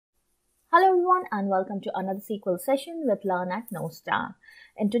Hello everyone and welcome to another SQL session with Learn at Knowstar.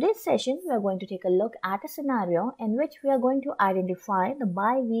 In today's session, we are going to take a look at a scenario in which we are going to identify the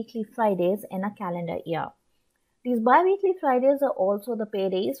bi-weekly Fridays in a calendar year. These bi-weekly Fridays are also the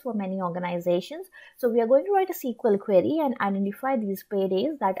paydays for many organizations. So we are going to write a SQL query and identify these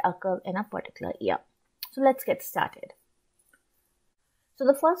paydays that occur in a particular year. So let's get started. So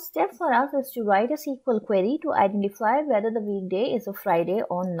the first step for us is to write a SQL query to identify whether the weekday is a Friday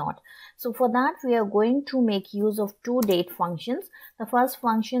or not. So for that, we are going to make use of two date functions. The first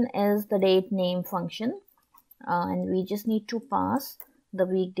function is the date name function, and we just need to pass the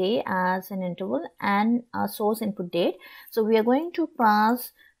weekday as an interval and a source input date. So we are going to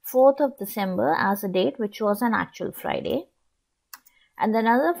pass 4th of December as a date, which was an actual Friday. And then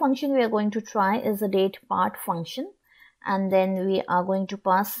another function we are going to try is the DatePart function. And then we are going to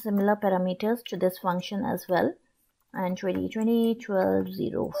pass similar parameters to this function as well. And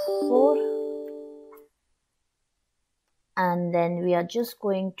 2020-12-04. And then we are just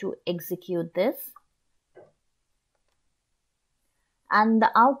going to execute this. And the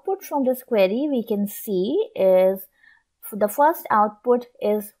output from this query we can see is the first output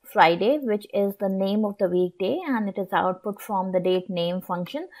is Friday, which is the name of the weekday, and it is output from the date name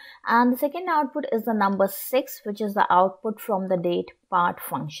function. And the second output is the number 6, which is the output from the DatePart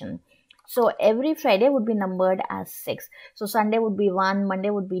function. So every Friday would be numbered as 6. So Sunday would be 1, Monday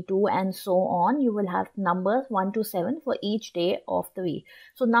would be 2, and so on. You will have numbers 1 to 7 for each day of the week.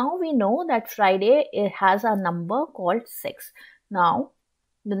 So now we know that Friday it has a number called 6. Now,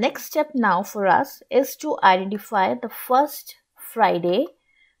 the next step now for us is to identify the first Friday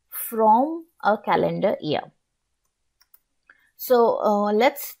from a calendar year. So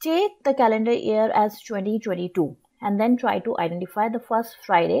let's take the calendar year as 2022 and then try to identify the first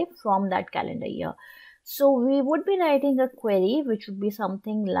Friday from that calendar year. So we would be writing a query which would be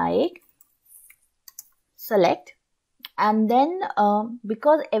something like select, and then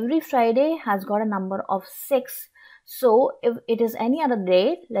because every Friday has got a number of 6, so if it is any other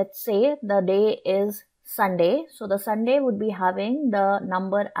day, let's say the day is Sunday, so the Sunday would be having the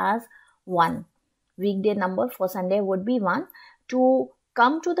number as 1. Weekday number for Sunday would be 1. To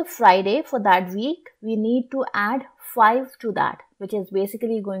come to the Friday for that week, we need to add 5 to that, which is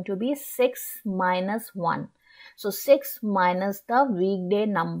basically going to be 6 minus 1. So 6 minus the weekday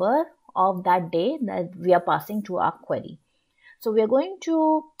number of that day that we are passing to our query. So we are going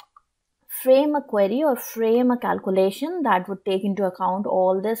to frame a query or frame a calculation that would take into account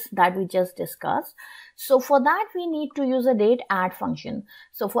all this that we just discussed. So for that, we need to use a date add function.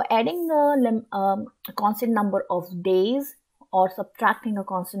 So for adding the constant number of days or subtracting a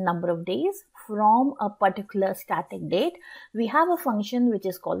constant number of days from a particular static date, we have a function which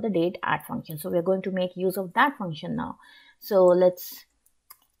is called the date add function. So we're going to make use of that function now. So let's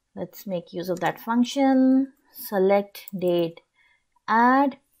make use of that function. Select date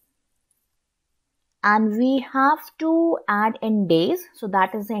add. And we have to add in days. So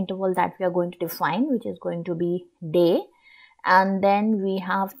that is the interval that we are going to define, which is going to be day. And then we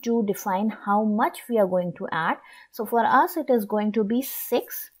have to define how much we are going to add. So for us, it is going to be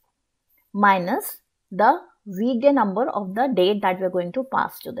 6 minus the weekday number of the date that we are going to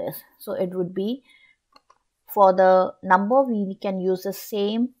pass to this. So it would be, for the number, we can use the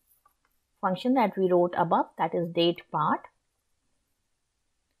same function that we wrote above, that is DatePart.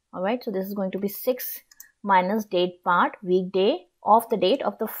 Alright, so this is going to be 6 minus DatePart weekday of the date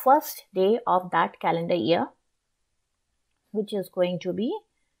of the first day of that calendar year, which is going to be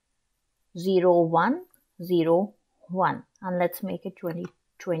 0101. And let's make it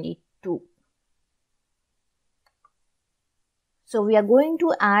 2022. So we are going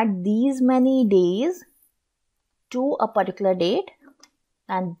to add these many days to a particular date,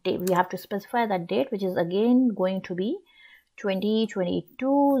 and we have to specify that date, which is again going to be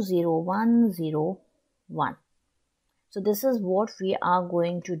 2022-0101. So this is what we are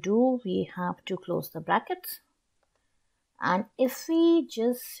going to do. We have to close the brackets. And if we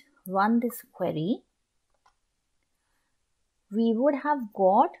just run this query, we would have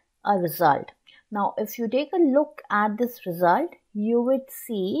got a result. Now, if you take a look at this result, you would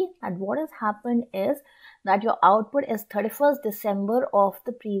see that what has happened is that your output is 31st December of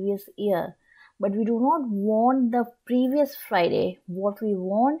the previous year. But we do not want the previous Friday. What we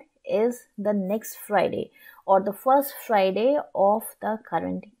want is the next Friday or the first Friday of the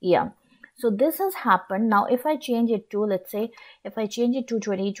current year. So this has happened. Now, if I change it to, let's say, if I change it to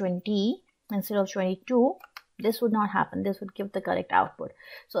 2020 instead of 22, this would not happen. This would give the correct output.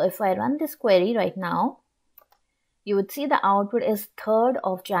 So if I run this query right now, you would see the output is 3rd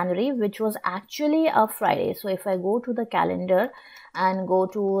of January, which was actually a Friday. So if I go to the calendar and go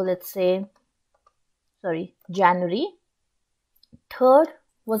to, let's say, January 3rd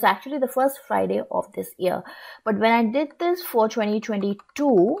was actually the first Friday of this year. But when I did this for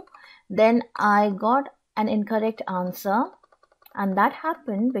 2022, then I got an incorrect answer. And that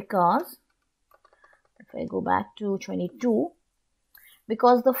happened because, if I go back to 22,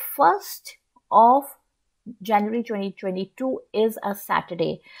 because the 1st of January 2022 is a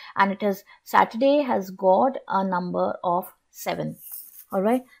Saturday, and Saturday has got a number of 7. All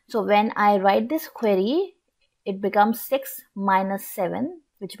right. So when I write this query, it becomes 6 minus 7,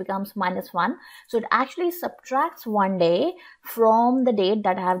 which becomes -1. So it actually subtracts 1 day from the date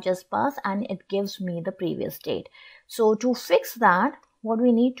that I have just passed, and it gives me the previous date. So to fix that, what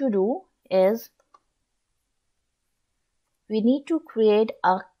we need to do is we need to create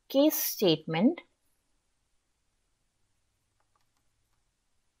a case statement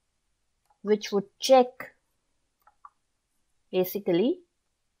which would check basically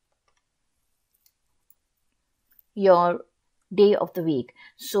your day of the week.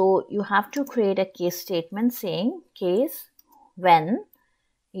 So you have to create a case statement saying case when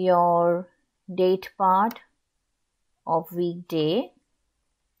your date part of weekday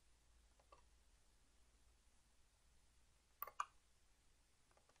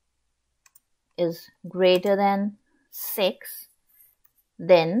is greater than 6,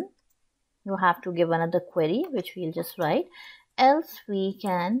 then you have to give another query, which we'll just write, else we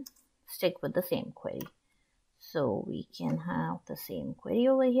can stick with the same query. So we can have the same query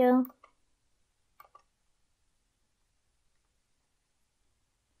over here.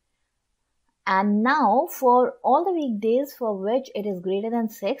 And now for all the weekdays for which it is greater than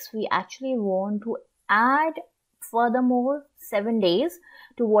 6, we actually want to add furthermore 7 days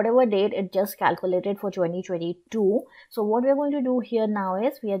to whatever date it just calculated for 2022. So what we're going to do here now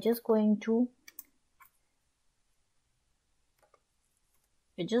is we're just going to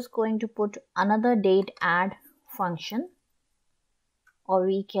put another date add function, or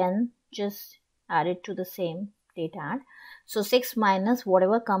we can just add it to the same date add. So 6 minus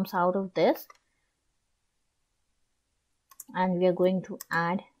whatever comes out of this, and we are going to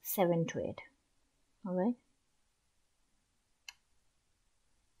add 7 to it. All right.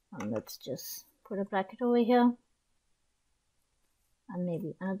 And let's just put a bracket over here and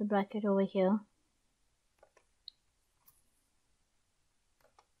maybe another bracket over here.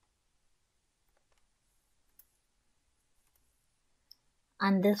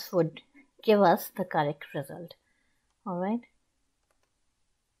 And this would give us the correct result. All right.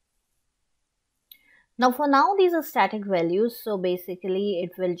 Now for now, these are static values. So basically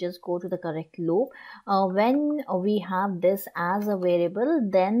it will just go to the correct loop. When we have this as a variable,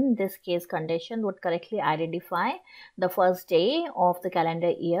 then this case condition would correctly identify the first day of the calendar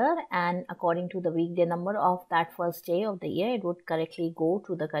year. And according to the weekday number of that first day of the year, it would correctly go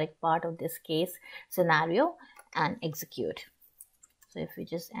to the correct part of this case scenario and execute. So if we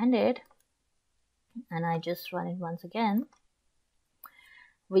just end it and I just run it once again,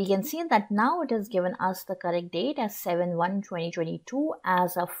 we can see that now it has given us the correct date as 7/1/2022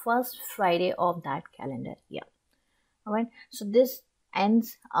 as a first Friday of that calendar year. All right. So this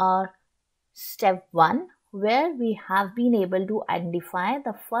ends our step 1, where we have been able to identify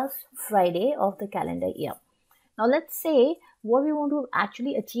the first Friday of the calendar year. Now let's say what we want to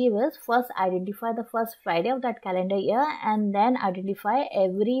actually achieve is first identify the first Friday of that calendar year, and then identify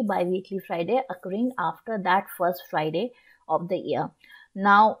every bi-weekly Friday occurring after that first Friday of the year.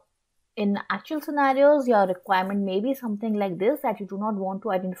 Now, in actual scenarios, your requirement may be something like this, that you do not want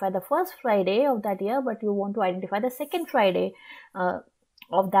to identify the first Friday of that year, but you want to identify the second Friday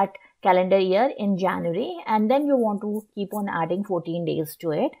of that calendar year in January, and then you want to keep on adding 14 days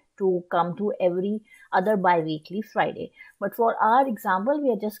to it to come to every other bi-weekly Friday. But for our example, we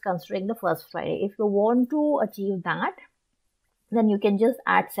are just considering the first Friday. If you want to achieve that, then you can just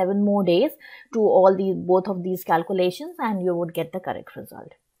add 7 more days to both of these calculations, and you would get the correct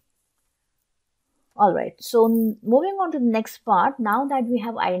result. All right, so moving on to the next part, now that we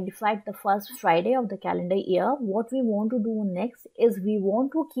have identified the first Friday of the calendar year, what we want to do next is we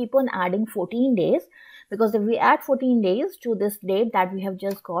want to keep on adding 14 days, because if we add 14 days to this date that we have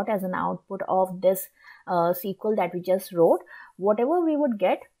just got as an output of this SQL that we just wrote, whatever we would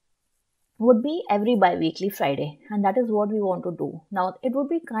get would be every bi-weekly Friday, and that is what we want to do. Now it would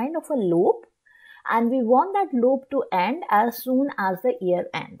be kind of a loop, and we want that loop to end as soon as the year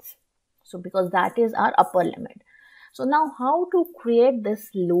ends. So because that is our upper limit. So now how to create this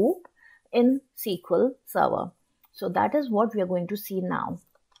loop in SQL Server? So that is what we are going to see now.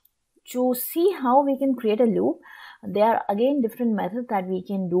 To see how we can create a loop, There are again different methods that we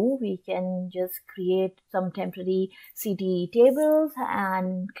can do. We can just create some temporary CTE tables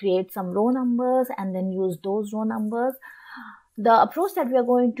and create some row numbers and then use those row numbers. The approach that we are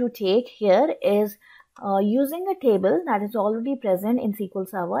going to take here is using a table that is already present in SQL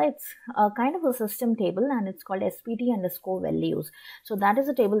Server. It's a kind of a system table and it's called SPT_values. So that is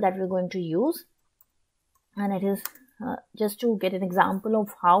a table that we're going to use, and it is just to get an example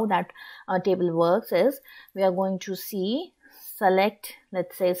of how that table works is we are going to see select,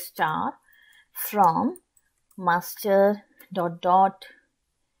 let's say, star from master dot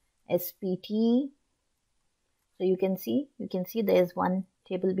SPT. So you can see there is one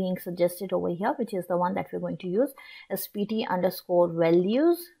table being suggested over here, which is the one that we're going to use,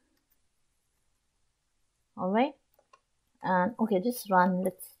 SPT_values. All right. And okay, let's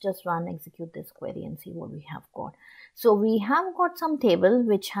just run, execute this query and see what we have got. So we have got some table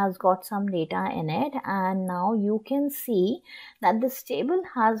which has got some data in it, and now you can see that this table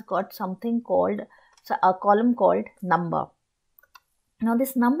has got something called, so a column called number. Now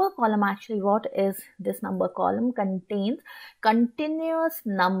this number column, actually what is this number column, contains continuous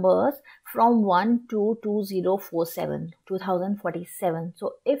numbers from 1 to 2047.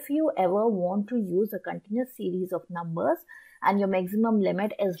 So if you ever want to use a continuous series of numbers and your maximum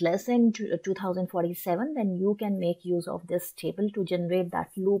limit is less than 2047, then you can make use of this table to generate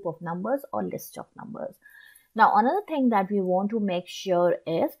that loop of numbers or list of numbers. Now another thing that we want to make sure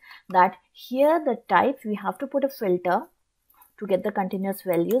is that here the type, we have to put a filter. To get the continuous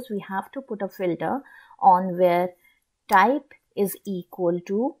values, we have to put a filter on where type is equal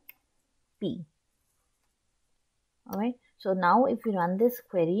to P. All right. So now if we run this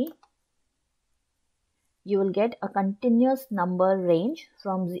query, you will get a continuous number range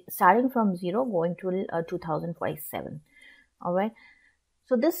from starting from 0 going to 2047. All right.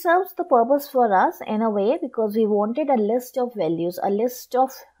 So this serves the purpose for us in a way because we wanted a list of values, a list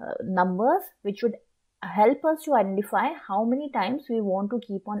of numbers which would help us to identify how many times we want to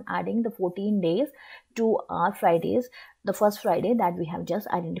keep on adding the 14 days to our Fridays, the first Friday that we have just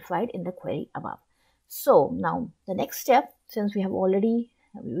identified in the query above. So now the next step, since we have already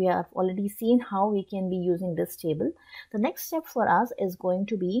seen how we can be using this table, the next step for us is going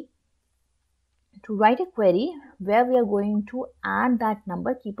to be to write a query where we are going to add that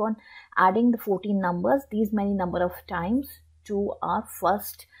number, keep on adding the 14 numbers, these many number of times to our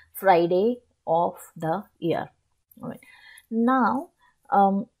first Friday of the year. All right. Now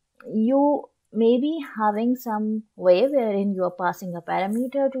you may be having some way wherein you are passing a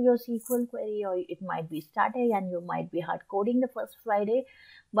parameter to your SQL query, or it might be static and you might be hard coding the first Friday.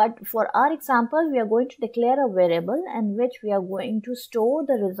 But for our example, we are going to declare a variable in which we are going to store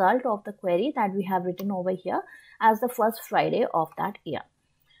the result of the query that we have written over here as the first Friday of that year.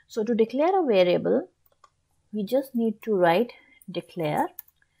 So to declare a variable, we just need to write declare,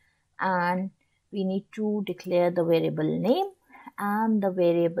 and we need to declare the variable name and the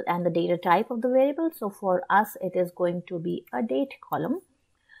variable and the data type of the variable. So for us, it is going to be a date column.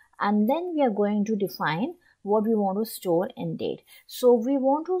 And then we are going to define what we want to store in date. So we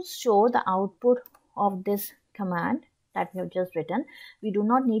want to store the output of this command that we have just written. We do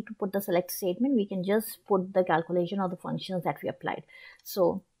not need to put the select statement. We can just put the calculation of the functions that we applied.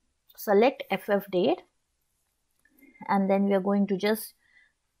 So select ff date, and then we are going to just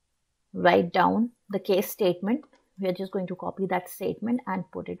write down the case statement. We are just going to copy that statement and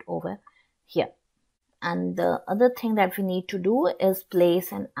put it over here. And the other thing that we need to do is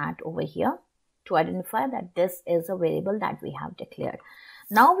place an @ over here to identify that this is a variable that we have declared.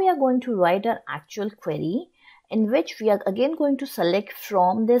 Now we are going to write our actual query in which we are again going to select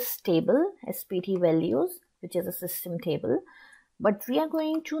from this table SPT values, which is a system table, but we are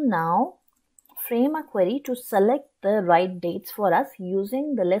going to now frame a query to select the right dates for us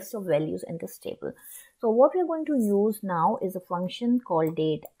using the list of values in this table. So what we are going to use now is a function called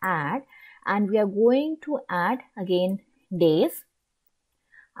DateAdd, and we are going to add again days,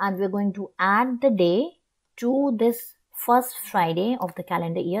 and we're going to add the day to this first Friday of the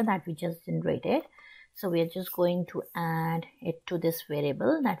calendar year that we just generated. So we are just going to add it to this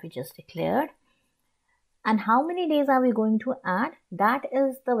variable that we just declared. And how many days are we going to add? That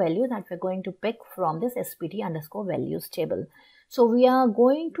is the value that we're going to pick from this SPT_values table. So we are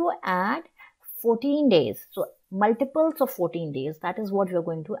going to add 14 days. So multiples of 14 days. That is what we're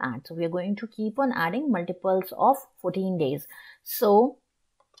going to add. So we are going to keep on adding multiples of 14 days. So,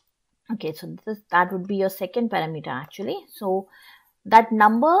 okay, so that would be your second parameter actually. So that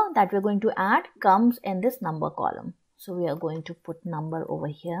number that we're going to add comes in this number column. So we are going to put number over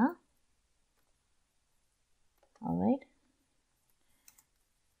here. All right.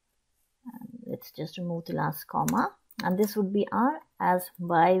 And let's just remove the last comma, and this would be our as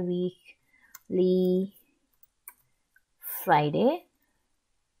Biweekly Friday.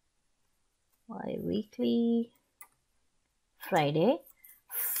 Biweekly Friday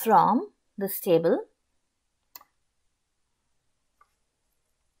from this table.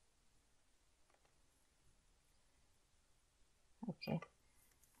 Okay,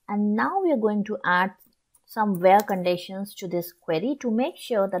 and now we are going to add some where conditions to this query to make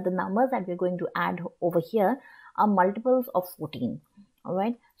sure that the numbers that we're going to add over here are multiples of 14. All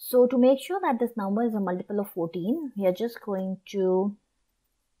right, so to make sure that this number is a multiple of 14, we are just going to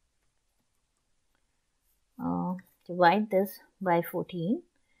divide this by 14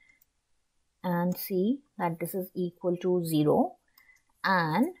 and see that this is equal to 0.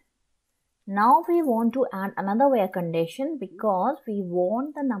 And now we want to add another where condition because we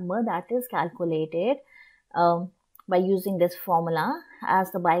want the number that is calculated by using this formula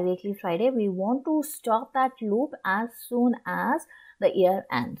as the Biweekly Friday. We want to stop that loop as soon as the year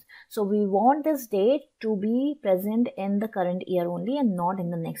ends. So we want this date to be present in the current year only and not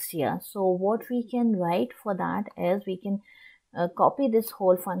in the next year. So what we can write for that is we can copy this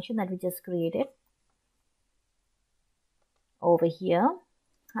whole function that we just created over here,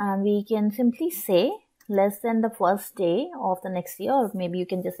 and we can simply say less than the first day of the next year, or maybe you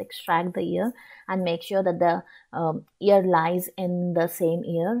can just extract the year and make sure that the year lies in the same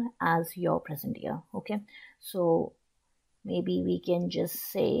year as your present year. Okay, so maybe we can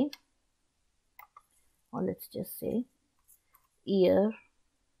just say, or let's just say year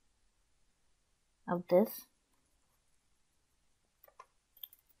of this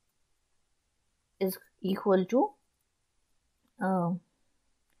is equal to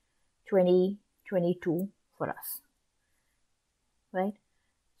 2022 for us, right?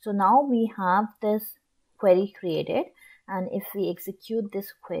 So now we have this query created, and if we execute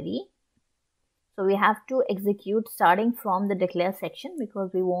this query, so we have to execute starting from the declare section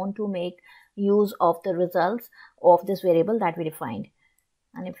because we want to make use of the results of this variable that we defined.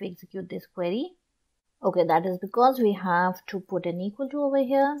 And if we execute this query, okay, that is because we have to put an equal to over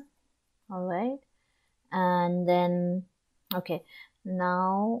here. All right, and then okay,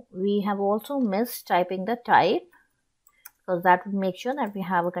 now we have also missed typing the type because that would make sure that we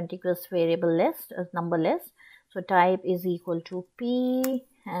have a contiguous variable list, a number list. So type is equal to p,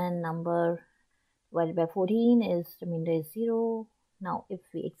 and number divided by 14 is remainder is 0. Now if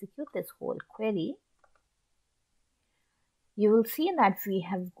we execute this whole query, you will see that we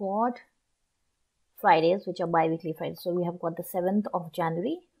have got Fridays which are biweekly Fridays. So we have got the 7th of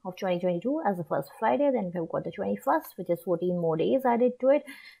January of 2022 as the first Friday, then we've got the 21st, which is 14 more days added to it.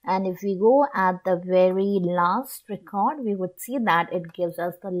 And if we go at the very last record, we would see that it gives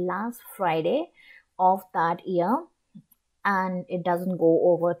us the last Friday of that year, and it doesn't go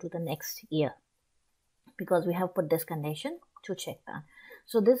over to the next year because we have put this condition to check that.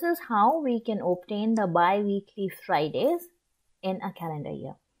 So this is how we can obtain the bi-weekly Fridays in a calendar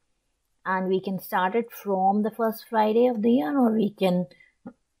year. And we can start it from the first Friday of the year, or we can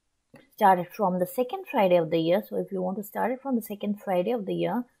start it from the second Friday of the year. So if you want to start it from the second Friday of the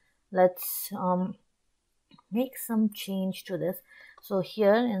year, let's make some change to this. So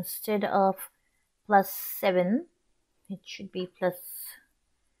here, instead of +7, it should be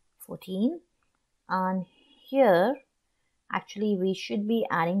 +14. And here, actually, we should be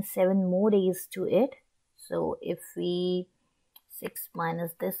adding 7 more days to it. So if we 6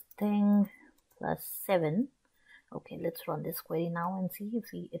 minus this thing +7. Okay, let's run this query now and see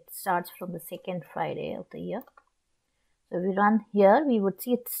if it starts from the second Friday of the year. So if we run here, we would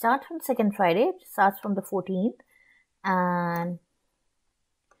see it starts from second Friday. It starts from the 14th, and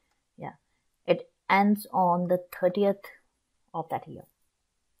yeah, it ends on the 30th of that year,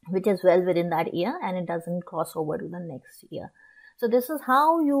 which is well within that year, and it doesn't cross over to the next year. So this is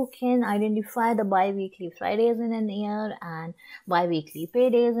how you can identify the bi-weekly Fridays in an year and bi-weekly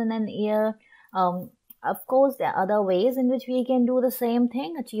paydays in an year. Of course, there are other ways in which we can do the same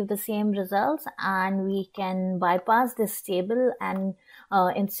thing, achieve the same results, and we can bypass this table and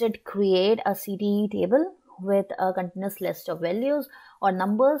instead create a CTE table with a continuous list of values or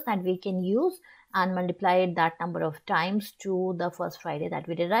numbers that we can use and multiply that number of times to the first Friday that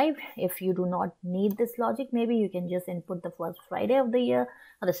we derived. If you do not need this logic, maybe you can just input the first Friday of the year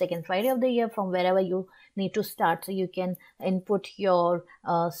or the second Friday of the year from wherever you need to start. So you can input your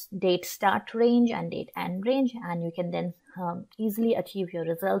date start range and date end range, and you can then easily achieve your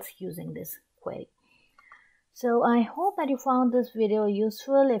results using this query. So I hope that you found this video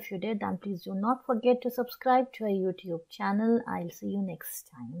useful. If you did, then please do not forget to subscribe to our YouTube channel. I'll see you next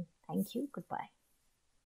time. Thank you. Goodbye.